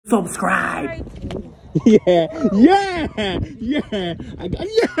subscribe. Yeah, yeah, yeah, yeah.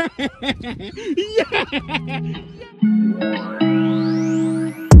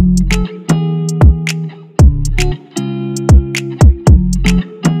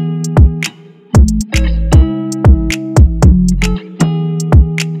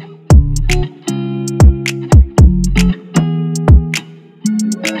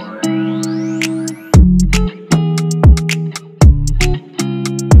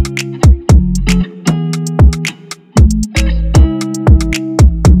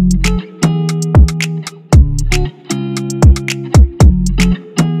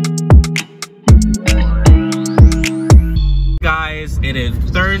 It is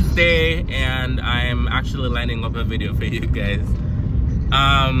Thursday and I'm actually lining up a video for you guys.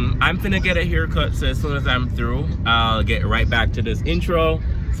 I'm finna get a haircut, so as soon as I'm through I'll get right back to this intro,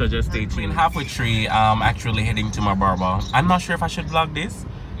 so just stay tuned. Halfway through, I'm actually heading to my barber. I'm not sure if I should vlog this,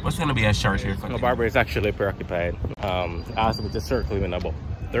 but it's gonna be a short haircut. My barber is actually preoccupied. Asked me to circle in about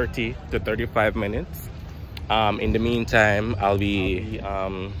 30 to 35 minutes. In the meantime, I'll be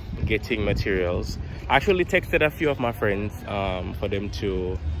getting materials. I actually texted a few of my friends for them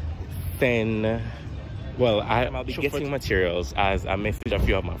to send, well, I'll be getting materials as I messaged a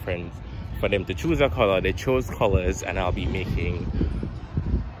few of my friends for them to choose a color. They chose colors and I'll be making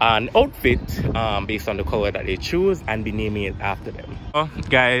an outfit based on the color that they choose and be naming it after them.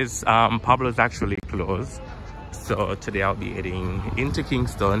 Guys, Pablo's actually closed, so today I'll be heading into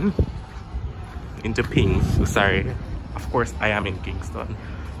Kingston, into Pinks, sorry, of course I am in Kingston,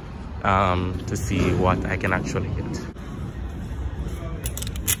 to see what I can actually get.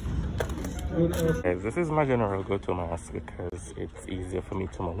 Guys, this is my general go-to mask because it's easier for me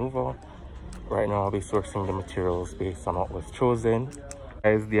to maneuver. Right now I'll be sourcing the materials based on what was chosen.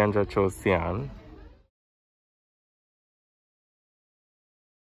 Guys, Deandra chose cyan.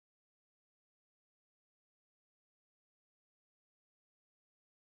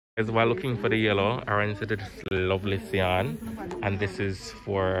 As while looking for the yellow, I ran into this lovely cyan, and this is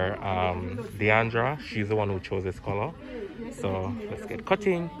for Deandra. She's the one who chose this color, so let's get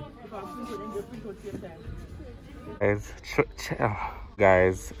cutting.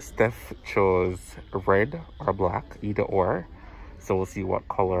 Guys, Steph chose red or black, either or, so we'll see what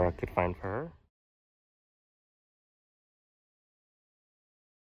color I could find for her.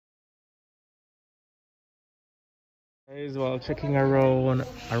 Guys, while checking around,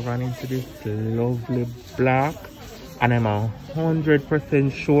 I ran into this lovely black, and I'm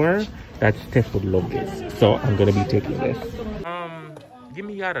 100% sure that Steph would love this, so I'm gonna be taking this. Give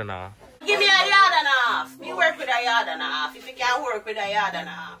me a yard and a half. Give me a yard and a half. Me work with a yard and a half. If you can't work with a yard and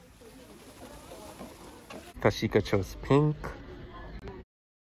a half. Tashika chose pink.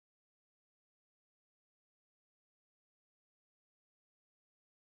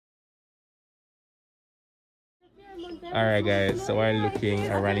 Alright guys, so while looking,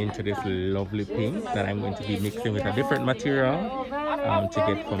 I ran into this lovely pink that I'm going to be mixing with a different material to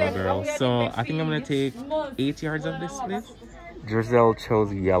get for my girl. So I think I'm going to take 8 yards of this, please. Giselle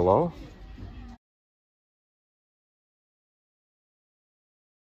chose yellow.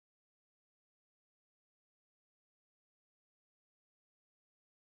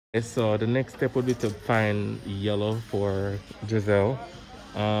 So the next step would be to find yellow for Giselle.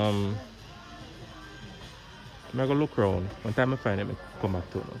 I'm gonna look around. One time I find it, I come back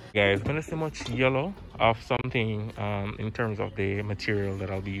to it. Guys, I'm gonna see much yellow of something in terms of the material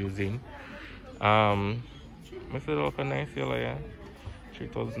that I'll be using. This is also a nice yellow, yeah.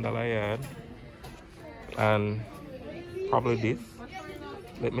 $3,000 yard. And probably this.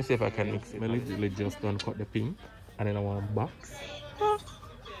 Let me see if I can mix it. I literally just don't cut the pink, and then I want a box.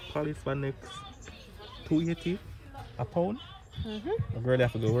 Probably for next $2.80 a pound. I'm gonna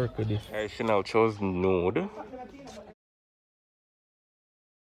have to go work with this. I Chanel chose nude.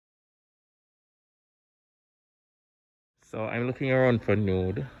 So I'm looking around for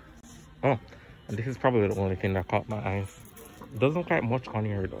nude. Oh, and this is probably the only thing that caught my eyes. Doesn't look like much on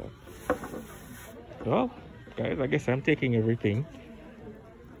here though. Well, guys, I guess I'm taking everything.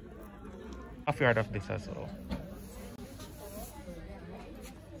 Half yard of this as well.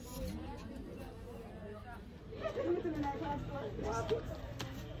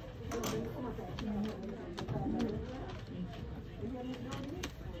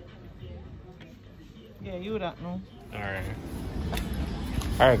 Yeah, you don't know.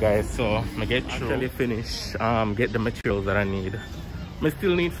 Alright guys, so I get actually finished get the materials that I need. I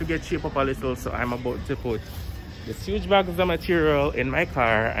still need to get shape up a little, so I'm about to put this huge bag of the material in my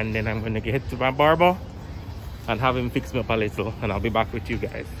car, and then I'm going to get to my barber and have him fix me up a little, and I'll be back with you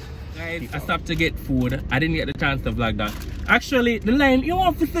guys. Guys, I stopped to get food. I didn't get the chance to vlog that, Actually, the line, you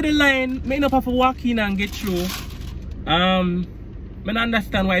want to see the line, may not have to walk in and get through. I don't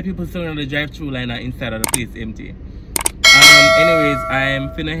understand why people still on the drive-through line and inside of the place empty. Anyways, I'm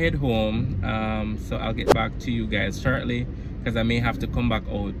finna head home. So I'll get back to you guys shortly because I may have to come back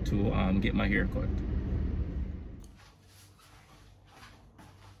out to get my hair cut.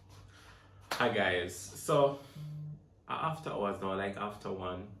 Hi guys, so after hours now, like after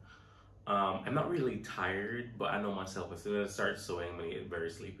 1, I'm not really tired, but I know myself as soon as I start sewing, I'm gonna get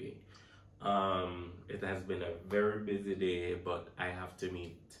very sleepy. It has been a very busy day, but I have to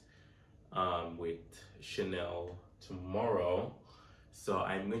meet with Chanel tomorrow, so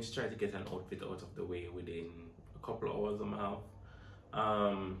I'm going to try to get an outfit out of the way within a couple of hours and a half.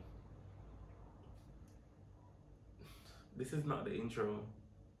 This is not the intro,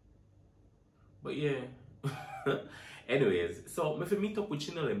 but yeah. Anyways, so I'm going to meet up with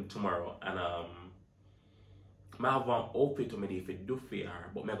Chanel tomorrow, and I have one outfit to me if it do for her,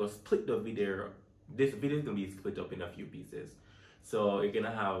 but I'm going to split the video. This video is going to be split up in a few pieces. So you're going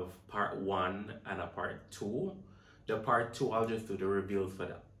to have part 1 and a part 2. The part 2, I'll just do the reveals for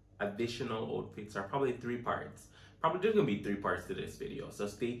the additional outfits, are probably 3 parts. Probably there's going to be 3 parts to this video, so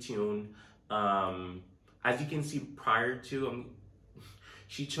stay tuned. As you can see prior to,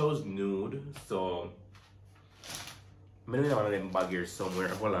 she chose nude, so I'm going to have one of them bag here somewhere.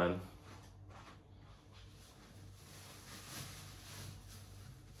 Hold on.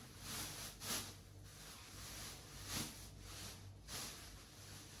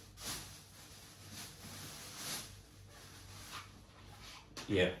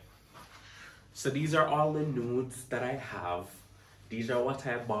 Yeah. So these are all the nudes that I have. These are what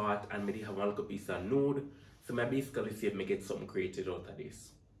I bought, and maybe have one little piece of nude. So I basically see if I get something created out of this.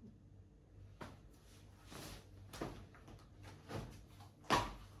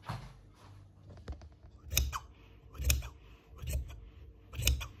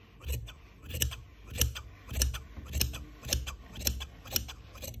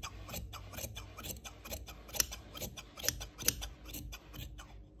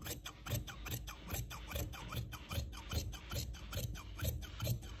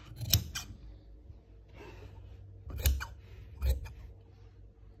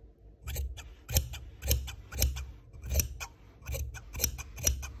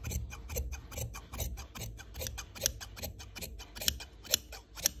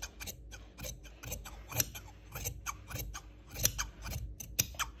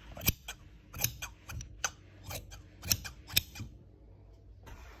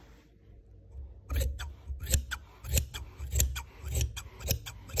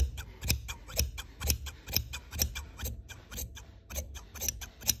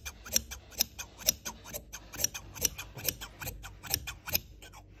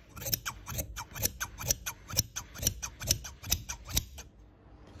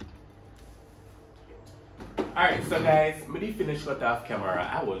 Alright, so guys, when I finished cut off camera,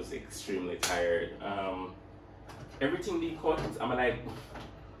 I was extremely tired. Everything they cut, I'm like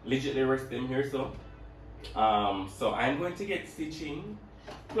legitly resting here, so I'm going to get stitching.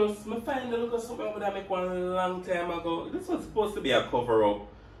 Plus, I find a look of something that I make one long time ago. This was supposed to be a cover up,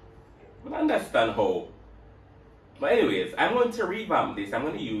 but I understand how. But anyways, I'm going to revamp this. I'm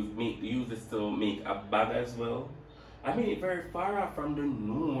going to use this to make a bag as well. I made it very far off from the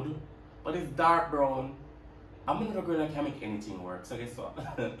nude, but it's dark brown. I'm not going to make anything work, so guess what?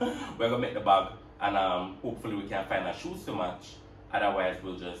 We're going to make the bag, and hopefully we can find a shoes to match. Otherwise,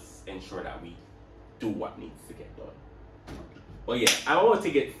 we'll just ensure that we do what needs to get done. But yeah, I want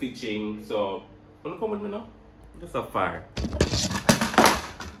to get stitching, so wanna come with me now? That's a fire.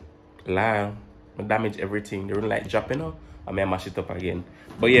 Lie, I damage everything. They don't like dropping up. I may mash it up again.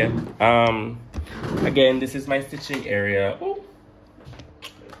 But yeah, again, this is my stitching area. Ooh.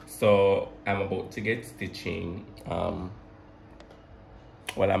 So I'm about to get stitching while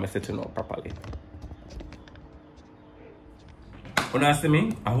I'm setting up properly. You not see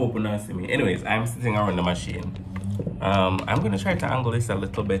me? I hope you not see me. Anyways, I'm sitting around the machine. I'm gonna try to angle this a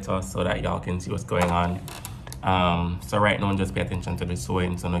little better so that y'all can see what's going on. So right now, just pay attention to the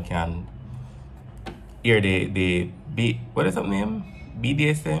sewing so you can hear what is that name?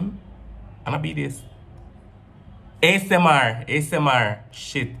 BDSM? I'm not BDS. ASMR.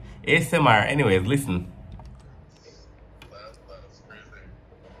 Shit. ASMR. Anyways, listen.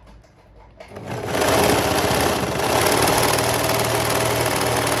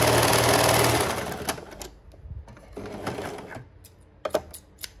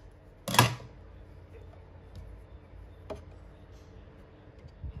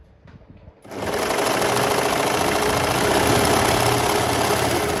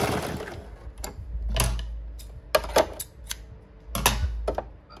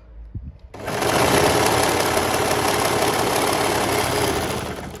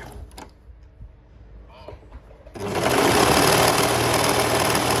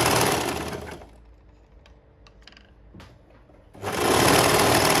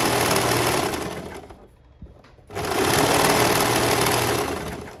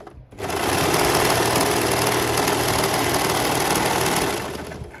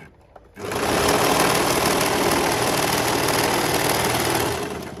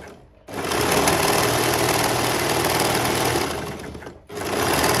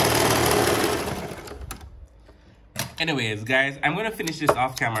 Anyways, guys, I'm gonna finish this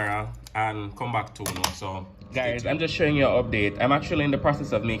off camera and come back to you. So, guys, I'm just showing you an update. I'm actually in the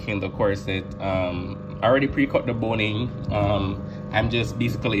process of making the corset. I already pre-cut the boning. I'm just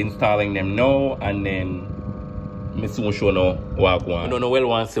basically installing them now, and then I soon show no wagwan. I don't know well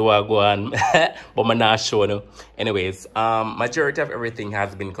once the wagwan, but I'm not sure no. Anyways, majority of everything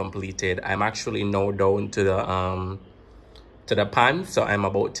has been completed. I'm actually now down to the pan, so I'm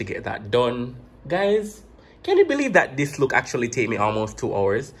about to get that done, guys. Can you believe that this look actually take me almost 2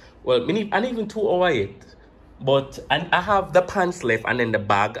 hours? Well, and even 2 hours yet. But I have the pants left and then the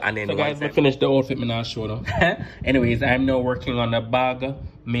bag and then. So guys, I finished the outfit. Me not show them. Anyways, I'm now working on the bag.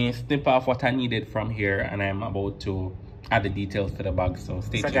 Me snip off what I needed from here, and I'm about to add the details to the bag. So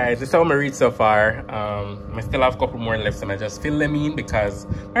stay tuned. So guys, this is how I read so far. I still have a couple more left, and I just fill them in because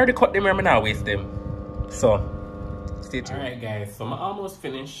I already cut them. I'm not waste them. So. Stay tuned. Alright guys, so I'm almost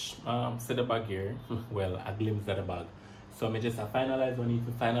finished to the bag here. Well, a glimpse of the bag. So I just finalize what I need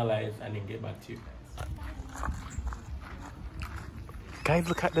to finalize and then get back to you guys. Guys,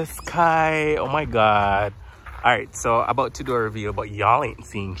 look at the sky. Oh my god. Alright, so about to do a review, but y'all ain't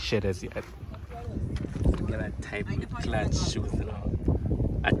seeing shit as yet. Look at that type of clad shoes and all.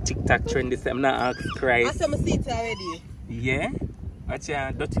 A TikTok trend this I'm not asked Christ. I saw my seats already. Yeah? Watch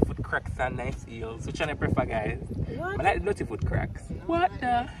your dirty foot cracks and nice heels. Which one I prefer, guys? What? I like the dirty foot cracks. What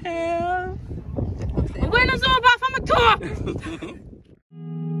the hell? When is all back from a talk?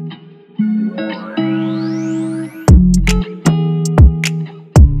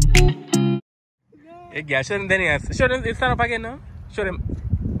 Hey, girl, show them Dennis. Show them, stand up again now. Show them.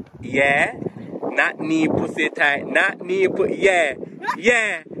 Yeah. Not knee pussy tight. Not knee pussy. Yeah.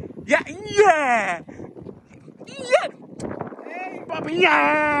 Yeah. Yeah. Yeah. Yeah. Bobby,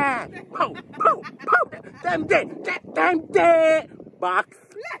 yeah! Pow, pow, pow! Damn dead! Damn dead! Box!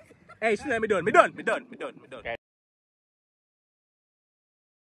 Hey, she let me done. Okay.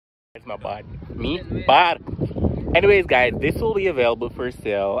 It's my bad. Me? Bad. Anyways, guys, this will be available for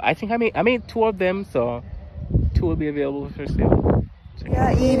sale. I think I made 2 of them, so 2 will be available for sale.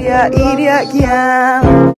 Yeah, idiot, yeah.